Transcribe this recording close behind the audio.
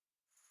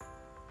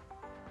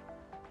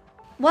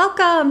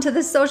Welcome to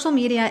the Social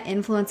Media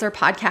Influencer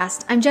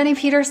Podcast. I'm Jenny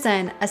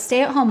Peterson, a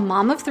stay-at-home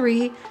mom of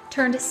 3,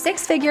 turned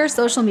six-figure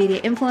social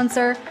media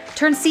influencer,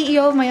 turned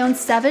CEO of my own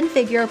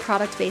 7-figure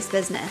product-based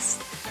business.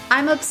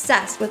 I'm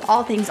obsessed with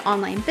all things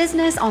online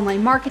business,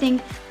 online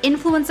marketing,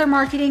 influencer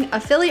marketing,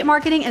 affiliate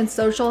marketing, and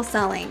social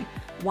selling.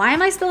 Why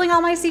am I spilling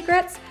all my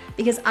secrets?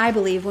 Because I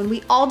believe when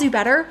we all do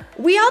better,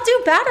 we all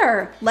do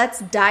better.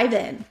 Let's dive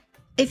in.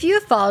 If you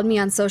have followed me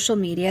on social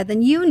media,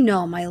 then you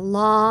know my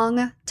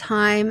long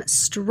time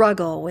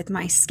struggle with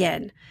my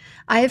skin.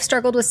 I have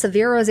struggled with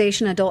severe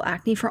rosacea and adult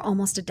acne for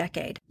almost a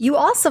decade. You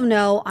also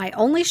know I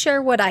only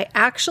share what I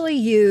actually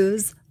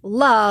use,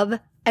 love,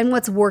 and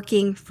what's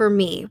working for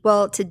me.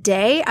 Well,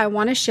 today I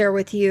want to share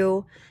with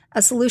you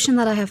a solution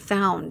that I have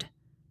found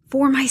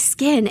for my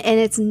skin, and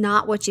it's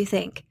not what you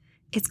think.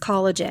 It's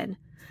collagen.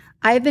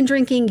 I have been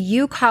drinking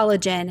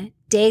Collagen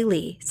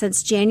daily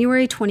since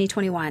January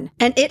 2021,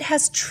 and it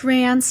has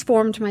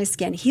transformed my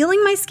skin,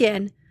 healing my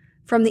skin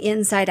from the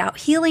inside out,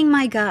 healing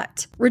my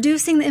gut,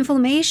 reducing the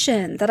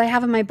inflammation that I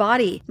have in my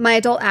body. My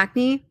adult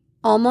acne,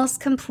 almost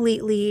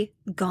completely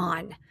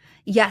gone.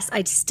 Yes,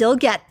 I still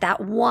get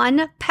that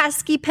one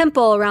pesky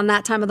pimple around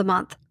that time of the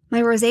month.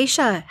 My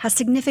rosacea has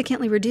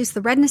significantly reduced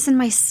the redness in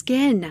my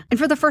skin. And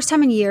for the first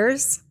time in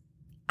years,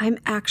 I'm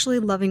actually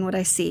loving what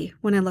I see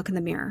when I look in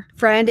the mirror.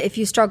 Friend, if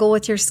you struggle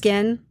with your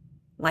skin,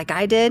 like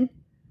I did,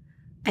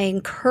 I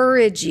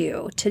encourage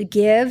you to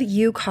give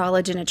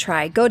Collagen a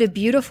try. Go to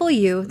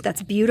BeautifulYou,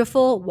 that's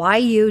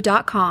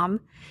beautifulyu.com,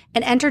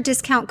 and enter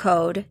discount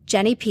code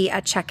JennyP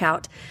at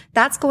checkout.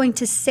 That's going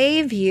to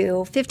save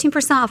you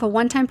 15% off a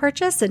one-time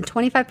purchase and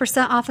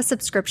 25% off a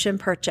subscription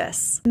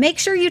purchase. Make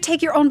sure you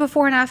take your own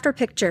before and after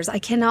pictures. I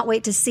cannot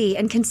wait to see.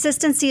 And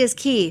consistency is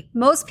key.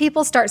 Most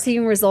people start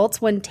seeing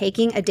results when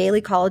taking a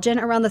daily collagen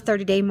around the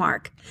 30-day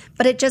mark,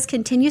 but it just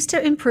continues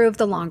to improve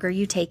the longer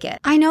you take it.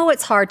 I know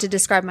it's hard to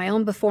describe my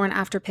own before and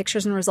after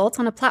pictures and results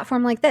on a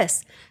platform like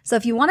this. So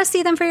if you want to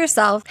see them for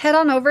yourself, head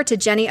on over to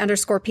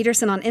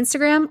Jenny_Peterson on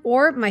Instagram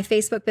or my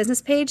Facebook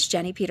business page,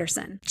 Jenny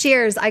Peterson.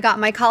 Cheers. I got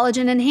my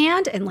collagen in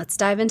hand, and let's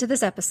dive into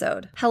this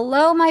episode.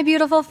 Hello, my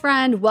beautiful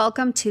friend.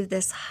 Welcome to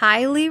this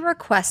highly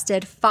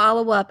requested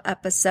follow-up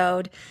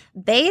episode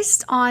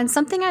based on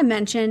something I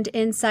mentioned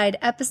inside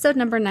episode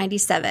number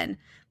 97.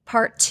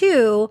 Part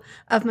 2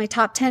 of my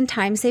top 10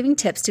 time-saving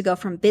tips to go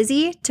from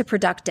busy to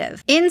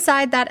productive.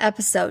 Inside that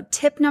episode,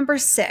 tip number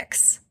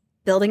 6,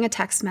 building a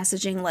text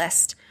messaging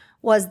list,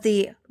 was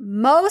the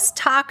most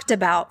talked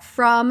about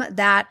from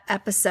that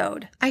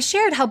episode. I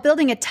shared how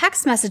building a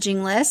text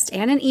messaging list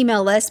and an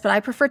email list, but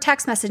I prefer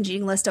text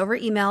messaging list over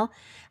email,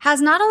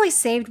 has not only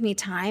saved me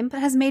time,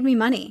 but has made me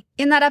money.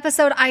 In that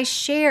episode, I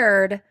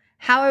shared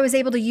how I was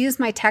able to use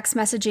my text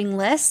messaging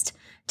list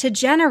to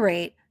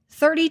generate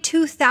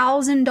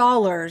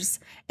 $32,000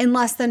 in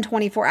less than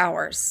 24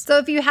 hours. So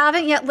if you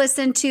haven't yet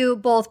listened to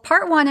both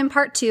part 1 and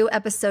part 2,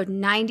 episode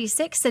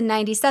 96 and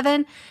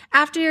 97,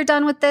 after you're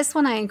done with this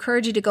one, I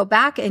encourage you to go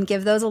back and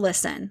give those a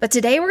listen. But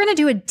today we're going to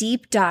do a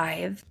deep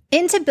dive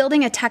into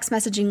building a text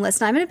messaging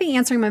list. And I'm going to be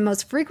answering my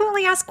most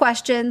frequently asked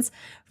questions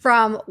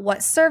from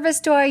what service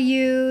do I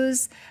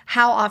use,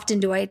 how often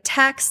do I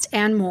text,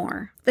 and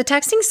more. The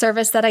texting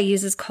service that I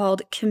use is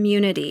called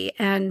Community,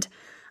 and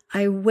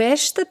I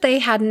wish that they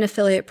had an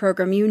affiliate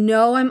program. You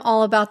know I'm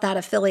all about that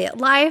affiliate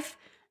life.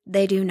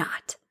 They do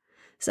not.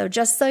 So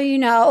just so you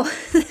know,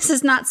 this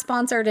is not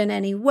sponsored in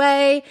any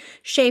way,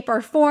 shape, or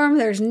form.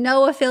 There's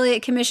no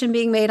affiliate commission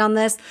being made on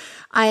this.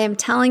 I am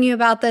telling you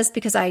about this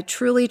because I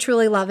truly,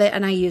 truly love it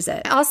and I use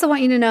it. I also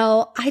want you to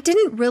know I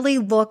didn't really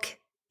look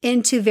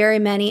into very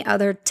many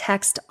other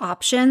text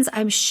options.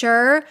 I'm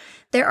sure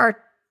there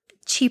are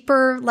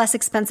cheaper, less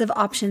expensive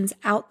options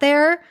out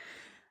there.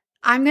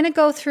 I'm going to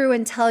go through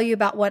and tell you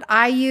about what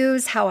I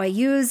use, how I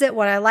use it,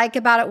 what I like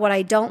about it, what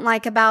I don't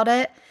like about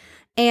it.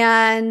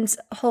 And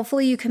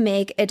hopefully you can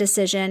make a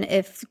decision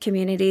if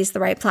Community is the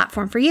right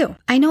platform for you.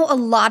 I know a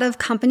lot of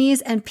companies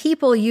and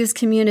people use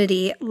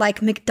Community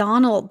like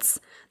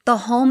McDonald's, The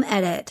Home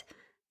Edit,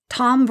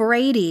 Tom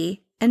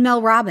Brady, and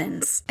Mel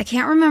Robbins. I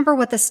can't remember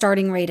what the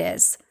starting rate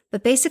is,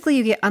 but basically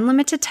you get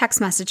unlimited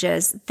text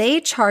messages. They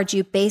charge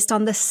you based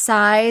on the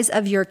size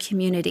of your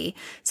community.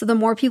 So the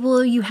more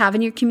people you have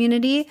in your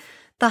community,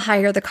 the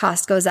higher the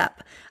cost goes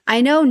up. I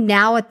know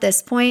now at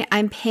this point,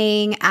 I'm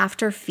paying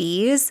after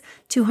fees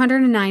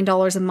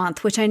 $209 a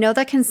month, which I know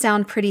that can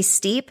sound pretty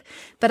steep,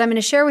 but I'm going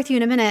to share with you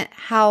in a minute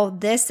how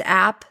this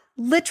app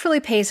literally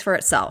pays for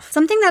itself.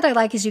 Something that I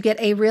like is you get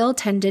a real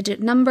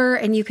 10-digit number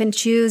and you can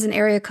choose an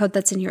area code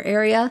that's in your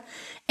area.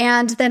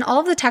 And then all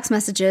of the text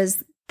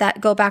messages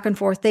that go back and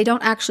forth, they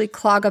don't actually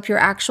clog up your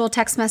actual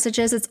text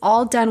messages. It's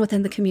all done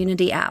within the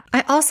Community app.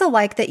 I also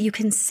like that you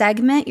can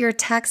segment your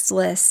text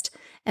list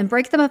and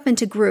break them up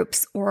into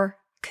groups or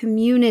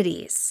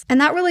communities. And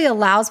that really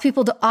allows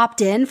people to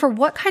opt in for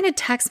what kind of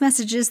text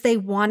messages they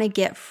want to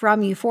get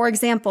from you. For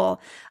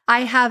example,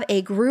 I have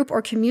a group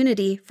or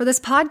community for this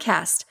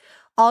podcast.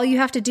 All you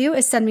have to do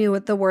is send me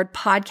with the word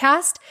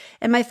podcast,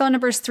 and my phone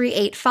number is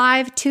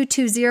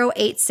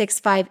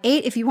 385-220-8658.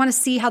 If you want to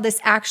see how this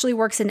actually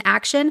works in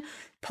action,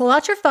 pull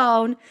out your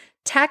phone,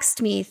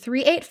 text me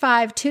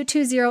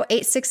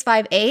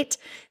 385-220-8658,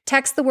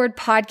 text the word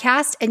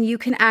podcast, and you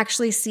can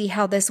actually see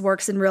how this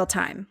works in real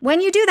time.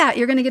 When you do that,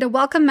 you're going to get a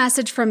welcome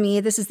message from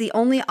me. This is the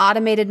only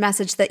automated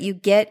message that you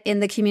get in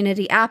the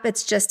Community app.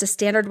 It's just a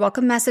standard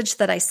welcome message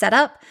that I set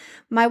up.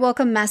 My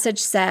welcome message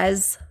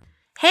says,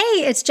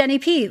 "Hey, it's Jenny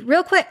P.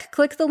 Real quick,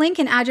 click the link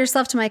and add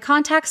yourself to my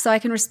contacts so I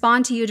can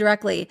respond to you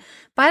directly.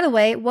 By the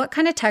way, what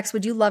kind of text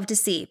would you love to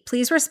see?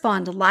 Please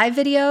respond to live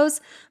videos,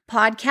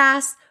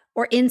 podcasts,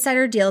 or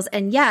insider deals.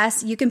 And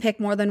yes, you can pick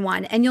more than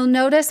one." And you'll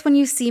notice when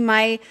you see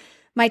my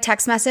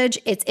text message,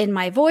 it's in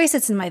my voice,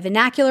 it's in my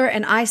vernacular,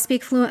 and I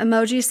speak fluent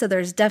emojis, so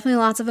there's definitely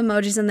lots of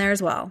emojis in there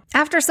as well.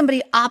 After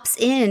somebody opts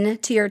in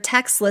to your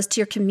text list, to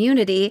your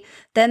community,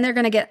 then they're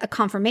going to get a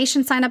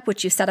confirmation sign up,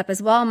 which you set up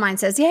as well. Mine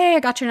says, "Yay, I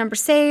got your number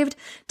saved.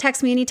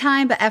 Text me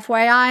anytime, but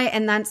FYI,"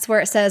 and that's where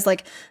it says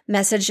like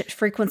message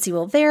frequency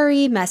will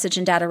vary, message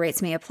and data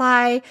rates may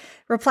apply,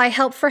 reply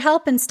help for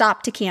help, and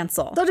stop to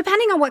cancel. So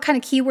depending on what kind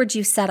of keywords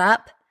you set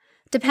up,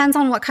 depends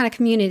on what kind of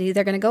community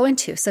they're going to go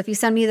into. So if you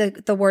send me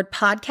the word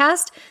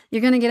podcast,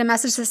 you're going to get a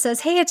message that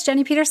says, "Hey, it's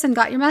Jenny Peterson.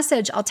 Got your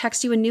message. I'll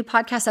text you when new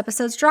podcast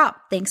episodes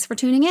drop. Thanks for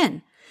tuning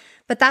in."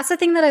 But that's the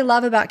thing that I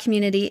love about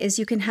community is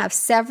you can have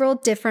several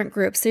different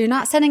groups. So you're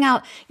not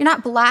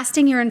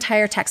blasting your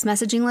entire text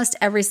messaging list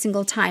every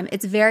single time.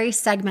 It's very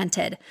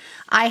segmented.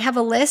 I have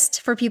a list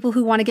for people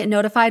who want to get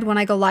notified when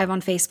I go live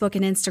on Facebook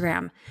and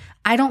Instagram.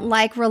 I don't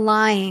like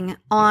relying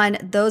on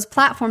those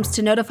platforms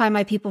to notify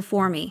my people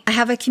for me. I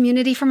have a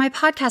community for my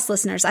podcast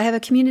listeners. I have a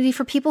community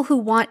for people who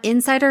want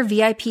insider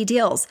VIP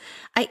deals.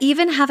 I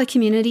even have a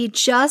community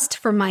just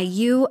for my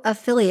U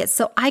affiliates,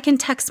 so I can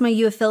text my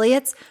U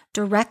affiliates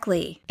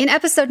directly. In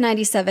episode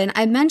 97,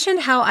 I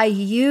mentioned how I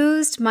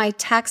used my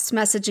text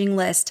messaging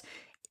list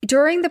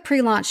during the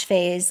pre-launch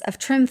phase of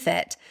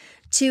TrimFit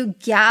to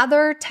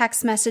gather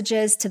text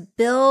messages, to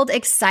build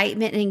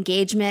excitement and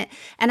engagement.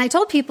 And I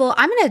told people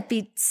I'm going to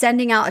be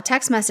sending out a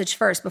text message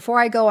first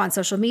before I go on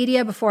social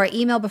media, before I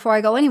email, before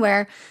I go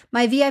anywhere.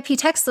 My VIP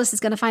text list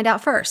is going to find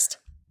out first.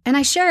 And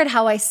I shared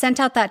how I sent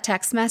out that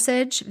text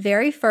message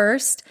very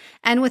first,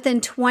 and within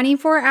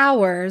 24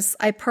 hours,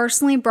 I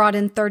personally brought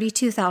in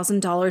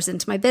 $32,000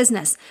 into my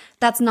business.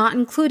 That's not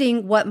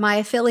including what my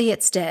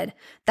affiliates did.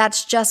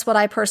 That's just what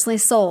I personally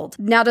sold.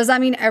 Now, does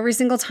that mean every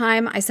single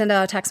time I send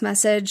out a text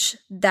message,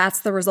 that's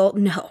the result?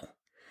 No.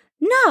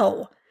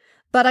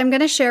 But I'm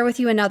going to share with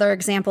you another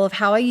example of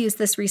how I used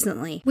this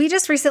recently. We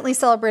just recently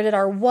celebrated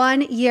our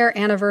 1-year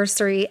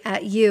anniversary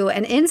at U,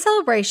 and in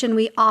celebration,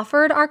 we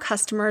offered our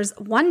customers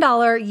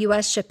 $1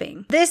 US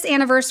shipping. This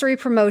anniversary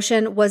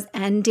promotion was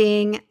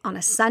ending on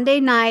a Sunday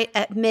night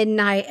at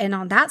midnight, and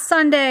on that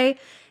Sunday,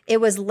 it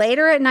was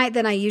later at night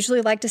than I usually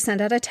like to send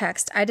out a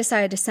text. I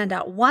decided to send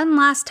out one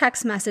last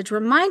text message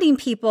reminding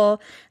people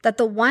that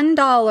the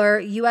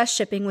 $1 US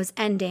shipping was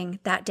ending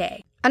that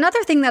day.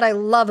 Another thing that I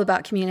love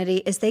about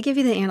community is they give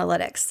you the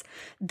analytics.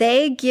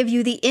 They give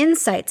you the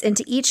insights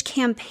into each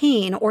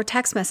campaign or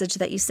text message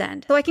that you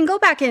send. So I can go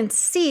back and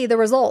see the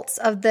results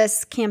of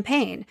this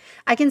campaign.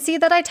 I can see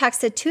that I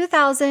texted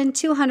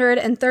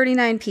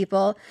 2,239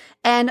 people,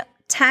 and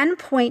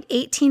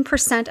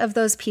 10.18% of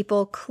those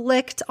people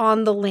clicked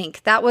on the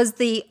link. That was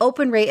the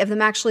open rate of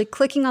them actually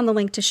clicking on the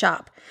link to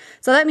shop.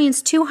 So that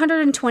means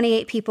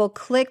 228 people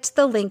clicked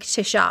the link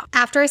to shop.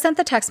 After I sent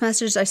the text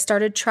message, I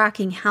started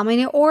tracking how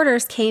many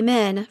orders came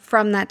in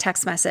from that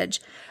text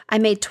message. I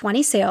made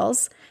 20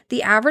 sales.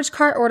 The average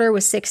cart order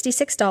was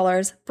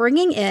 $66,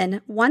 bringing in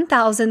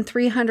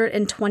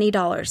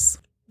 $1,320.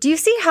 Do you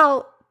see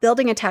how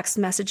building a text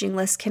messaging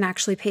list can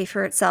actually pay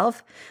for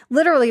itself?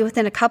 Literally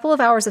within a couple of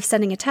hours of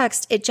sending a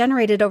text, it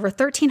generated over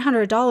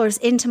 $1,300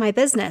 into my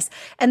business.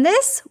 And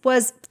this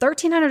was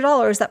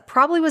 $1,300 that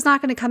probably was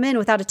not going to come in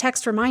without a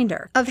text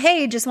reminder of,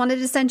 "Hey, just wanted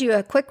to send you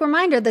a quick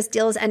reminder. This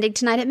deal is ending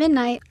tonight at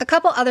midnight." A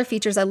couple other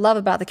features I love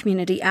about the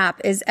Community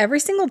app is every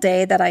single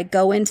day that I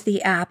go into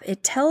the app,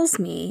 it tells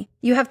me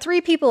you have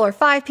 3 people or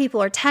 5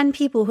 people or 10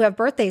 people who have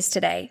birthdays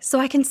today. So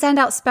I can send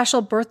out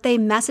special birthday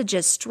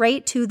messages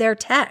straight to their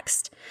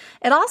text.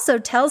 It also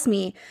tells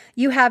me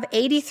you have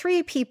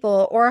 83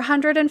 people or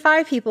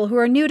 105 people who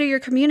are new to your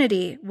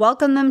community.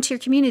 Welcome them to your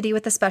community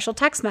with a special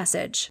text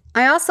message.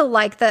 I also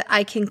like that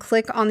I can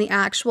click on the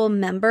actual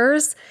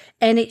members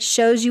and it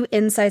shows you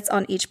insights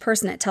on each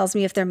person. It tells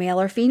me if they're male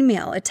or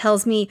female. It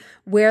tells me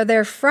where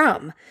they're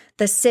from,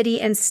 the city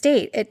and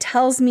state. It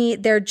tells me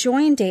their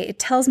join date. It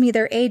tells me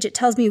their age. It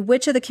tells me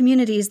which of the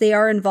communities they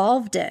are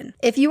involved in.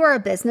 If you are a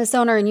business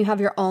owner and you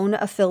have your own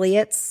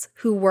affiliates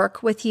who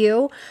work with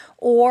you,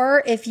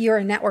 or if you're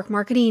in network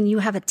marketing and you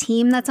have a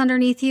team that's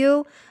underneath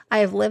you, I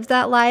have lived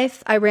that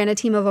life. I ran a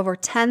team of over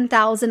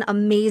 10,000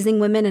 amazing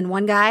women and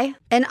one guy.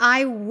 And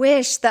I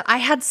wish that I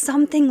had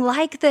something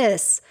like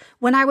this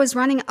when I was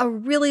running a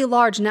really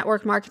large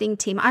network marketing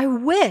team. I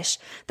wish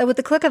that with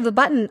the click of the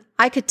button,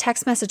 I could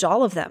text message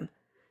all of them.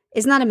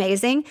 Isn't that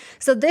amazing?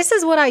 So this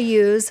is what I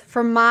use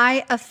for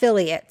my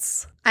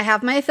affiliates. I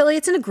have my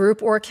affiliates in a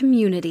group or a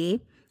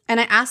community, and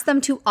I ask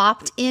them to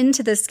opt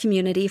into this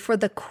community for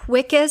the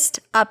quickest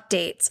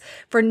updates,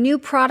 for new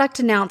product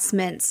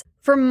announcements,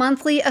 for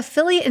monthly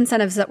affiliate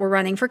incentives that we're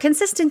running, for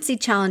consistency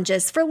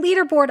challenges, for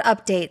leaderboard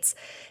updates.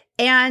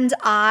 And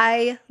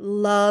I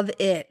love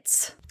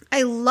it.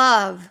 I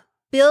love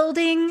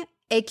building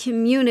a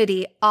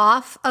community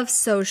off of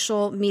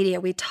social media.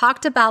 We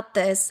talked about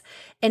this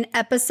in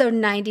episode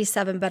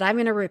 97, but I'm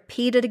going to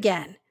repeat it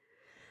again.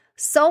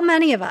 So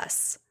many of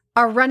us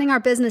are running our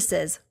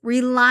businesses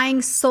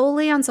relying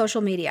solely on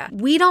social media.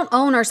 We don't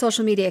own our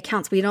social media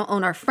accounts. We don't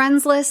own our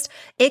friends list.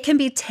 It can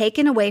be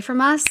taken away from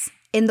us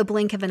in the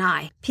blink of an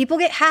eye. People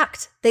get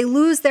hacked. They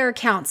lose their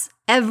accounts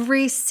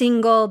every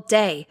single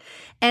day.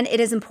 And it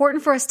is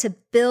important for us to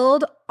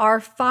build our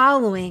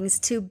followings,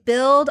 to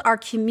build our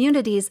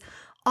communities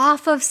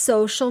off of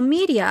social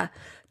media.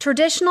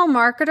 Traditional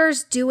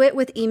marketers do it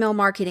with email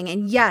marketing.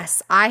 And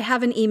yes, I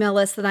have an email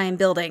list that I am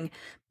building,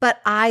 but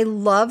I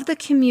love the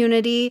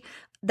community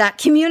that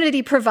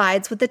community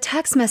provides with the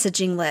text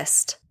messaging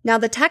list. Now,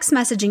 the text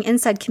messaging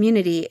inside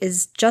community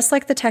is just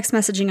like the text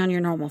messaging on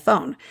your normal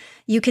phone.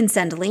 You can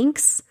send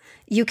links,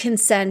 you can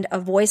send a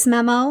voice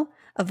memo,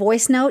 a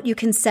voice note, you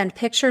can send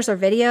pictures or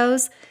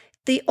videos.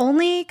 The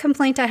only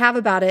complaint I have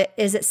about it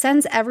is it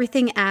sends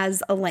everything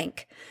as a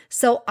link.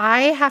 So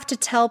I have to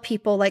tell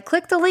people like,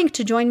 click the link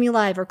to join me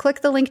live, or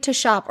click the link to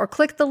shop, or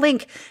click the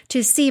link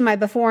to see my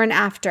before and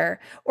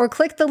after, or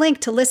click the link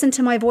to listen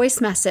to my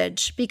voice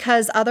message,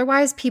 because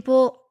otherwise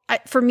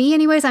for me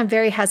anyways, I'm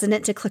very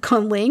hesitant to click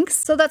on links.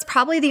 So that's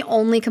probably the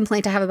only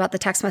complaint I have about the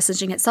text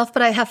messaging itself,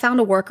 but I have found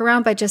a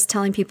workaround by just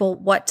telling people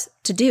what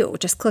to do.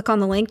 Just click on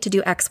the link to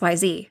do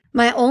XYZ.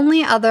 My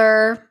only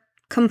other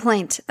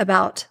complaint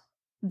about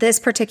this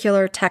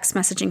particular text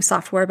messaging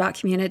software about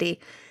community,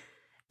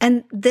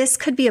 and this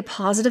could be a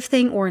positive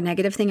thing or a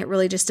negative thing. It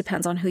really just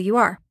depends on who you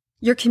are.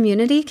 Your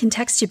community can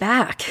text you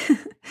back.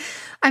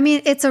 I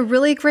mean, it's a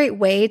really great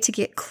way to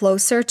get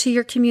closer to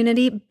your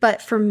community,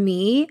 but for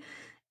me,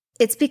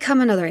 it's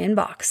become another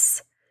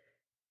inbox.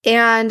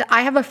 And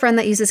I have a friend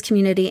that uses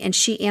community and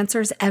she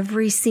answers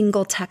every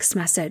single text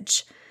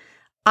message.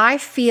 I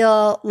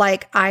feel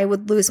like I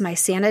would lose my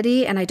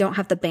sanity and I don't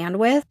have the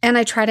bandwidth. And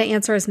I try to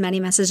answer as many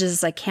messages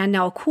as I can.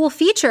 Now, a cool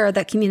feature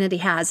that community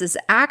has is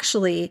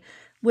actually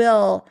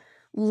will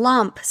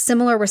lump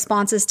similar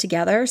responses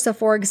together. So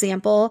for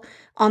example,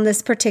 on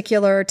this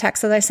particular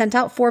text that I sent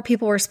out, 4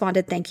 people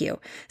responded, thank you.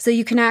 So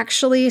you can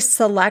actually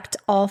select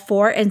all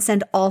 4 and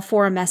send all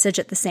 4 a message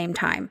at the same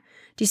time.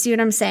 Do you see what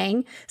I'm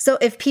saying? So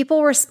if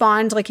people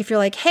respond, like if you're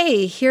like,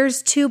 hey,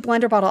 here's 2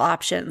 blender bottle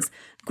options,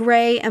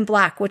 gray and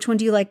black, which one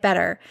do you like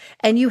better?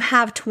 And you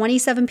have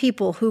 27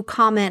 people who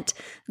comment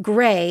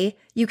gray,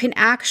 you can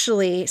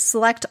actually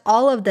select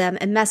all of them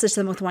and message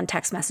them with one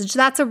text message.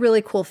 That's a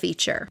really cool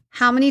feature.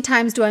 How many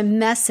times do I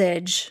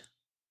message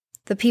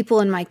the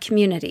people in my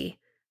community,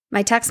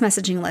 my text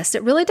messaging list?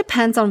 It really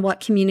depends on what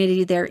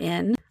community they're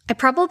in. I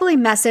probably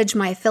message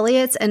my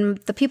affiliates and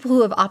the people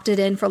who have opted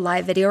in for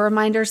live video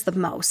reminders the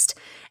most.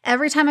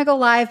 Every time I go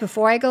live,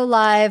 before I go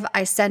live,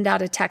 I send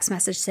out a text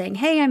message saying,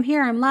 hey, I'm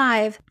here, I'm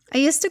live. I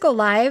used to go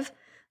live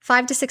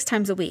 5 to 6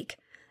 times a week.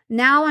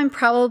 Now I'm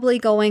probably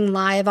going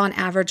live on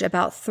average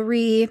about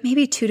 3,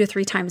 maybe 2 to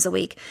 3 times a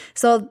week.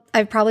 So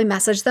I've probably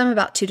messaged them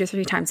about 2 to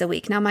 3 times a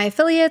week. Now my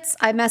affiliates,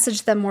 I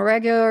message them more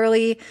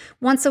regularly,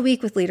 once a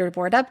week with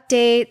leaderboard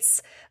updates,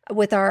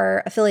 with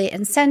our affiliate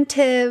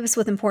incentives,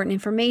 with important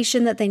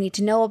information that they need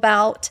to know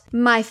about.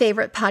 My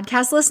favorite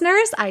podcast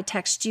listeners, I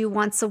text you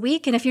once a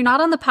week. And if you're not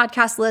on the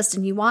podcast list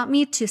and you want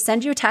me to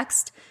send you a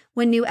text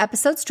when new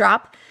episodes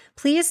drop,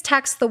 please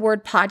text the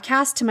word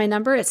podcast to my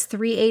number. It's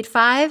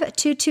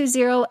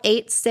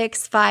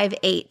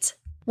 385-220-8658.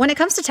 When it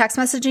comes to text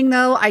messaging,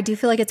 though, I do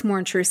feel like it's more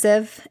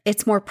intrusive.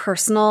 It's more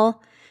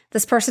personal.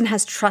 This person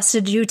has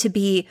trusted you to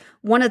be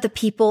one of the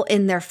people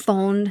in their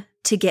phone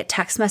to get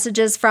text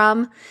messages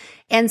from.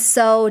 And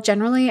so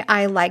generally,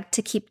 I like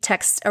to keep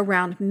text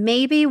around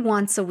maybe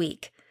once a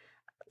week.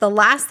 The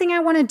last thing I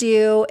want to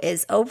do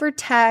is over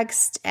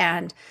text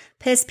and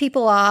piss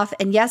people off.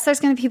 And yes, there's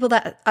going to be people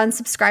that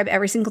unsubscribe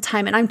every single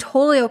time. And I'm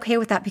totally okay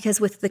with that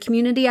because with the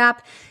community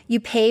app, you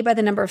pay by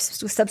the number of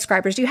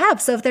subscribers you have.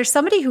 So if there's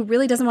somebody who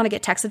really doesn't want to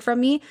get texted from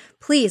me,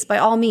 please, by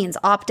all means,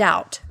 opt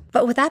out.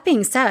 But with that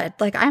being said,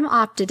 like I'm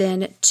opted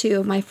in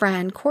to my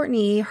friend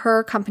Courtney,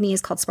 her company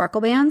is called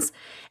Sparkle Bands,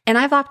 and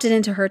I've opted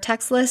into her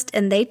text list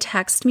and they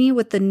text me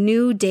with the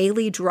new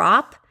daily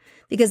drop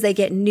because they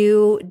get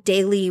new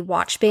daily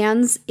watch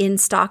bands in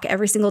stock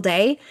every single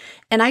day.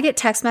 And I get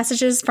text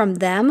messages from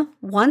them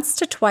once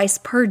to twice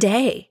per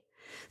day.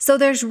 So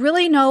there's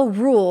really no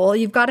rule.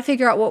 You've got to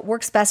figure out what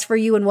works best for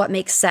you and what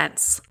makes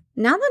sense.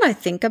 Now that I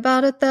think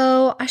about it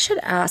though, I should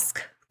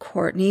ask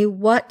Courtney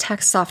what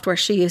text software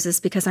she uses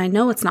because I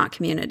know it's not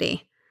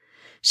Community.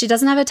 She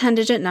doesn't have a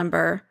 10-digit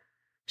number.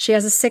 She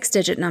has a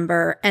 6-digit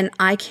number and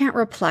I can't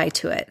reply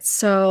to it.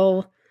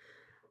 So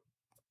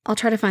I'll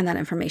try to find that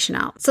information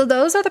out. So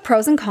those are the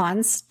pros and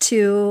cons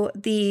to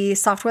the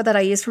software that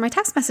I use for my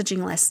text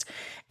messaging list.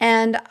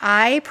 And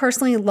I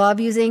personally love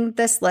using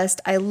this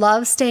list. I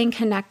love staying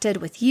connected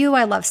with you.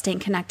 I love staying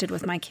connected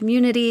with my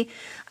community.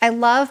 I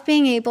love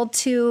being able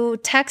to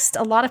text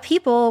a lot of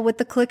people with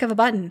the click of a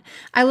button.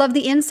 I love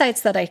the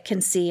insights that I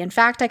can see. In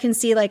fact, I can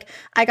see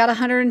I got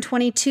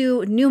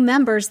 122 new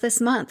members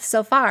this month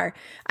so far.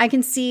 I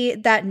can see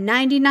that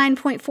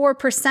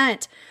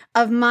 99.4%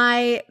 of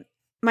my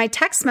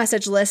text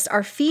message list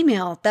are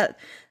female, that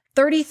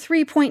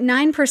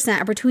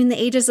 33.9% are between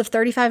the ages of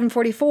 35 and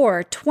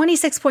 44,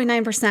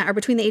 26.9% are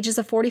between the ages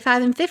of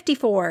 45 and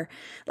 54.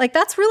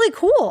 That's really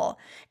cool.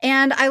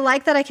 And I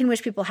like that I can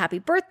wish people happy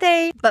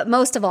birthday, but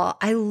most of all,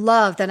 I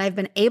love that I've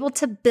been able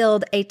to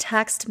build a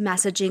text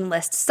messaging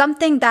list,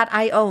 something that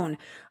I own,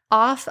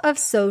 off of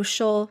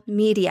social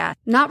media,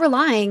 not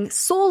relying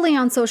solely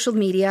on social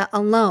media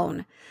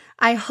alone.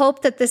 I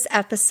hope that this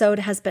episode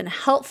has been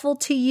helpful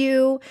to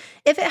you.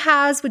 If it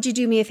has, would you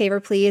do me a favor,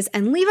 please,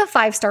 and leave a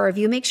 5-star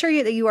review? Make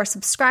sure that you are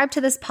subscribed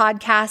to this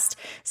podcast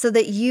so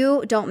that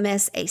you don't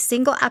miss a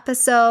single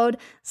episode.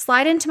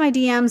 Slide into my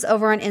DMs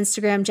over on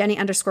Instagram,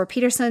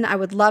 Jenny_Peterson. I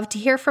would love to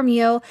hear from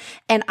you,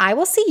 and I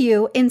will see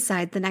you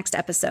inside the next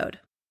episode.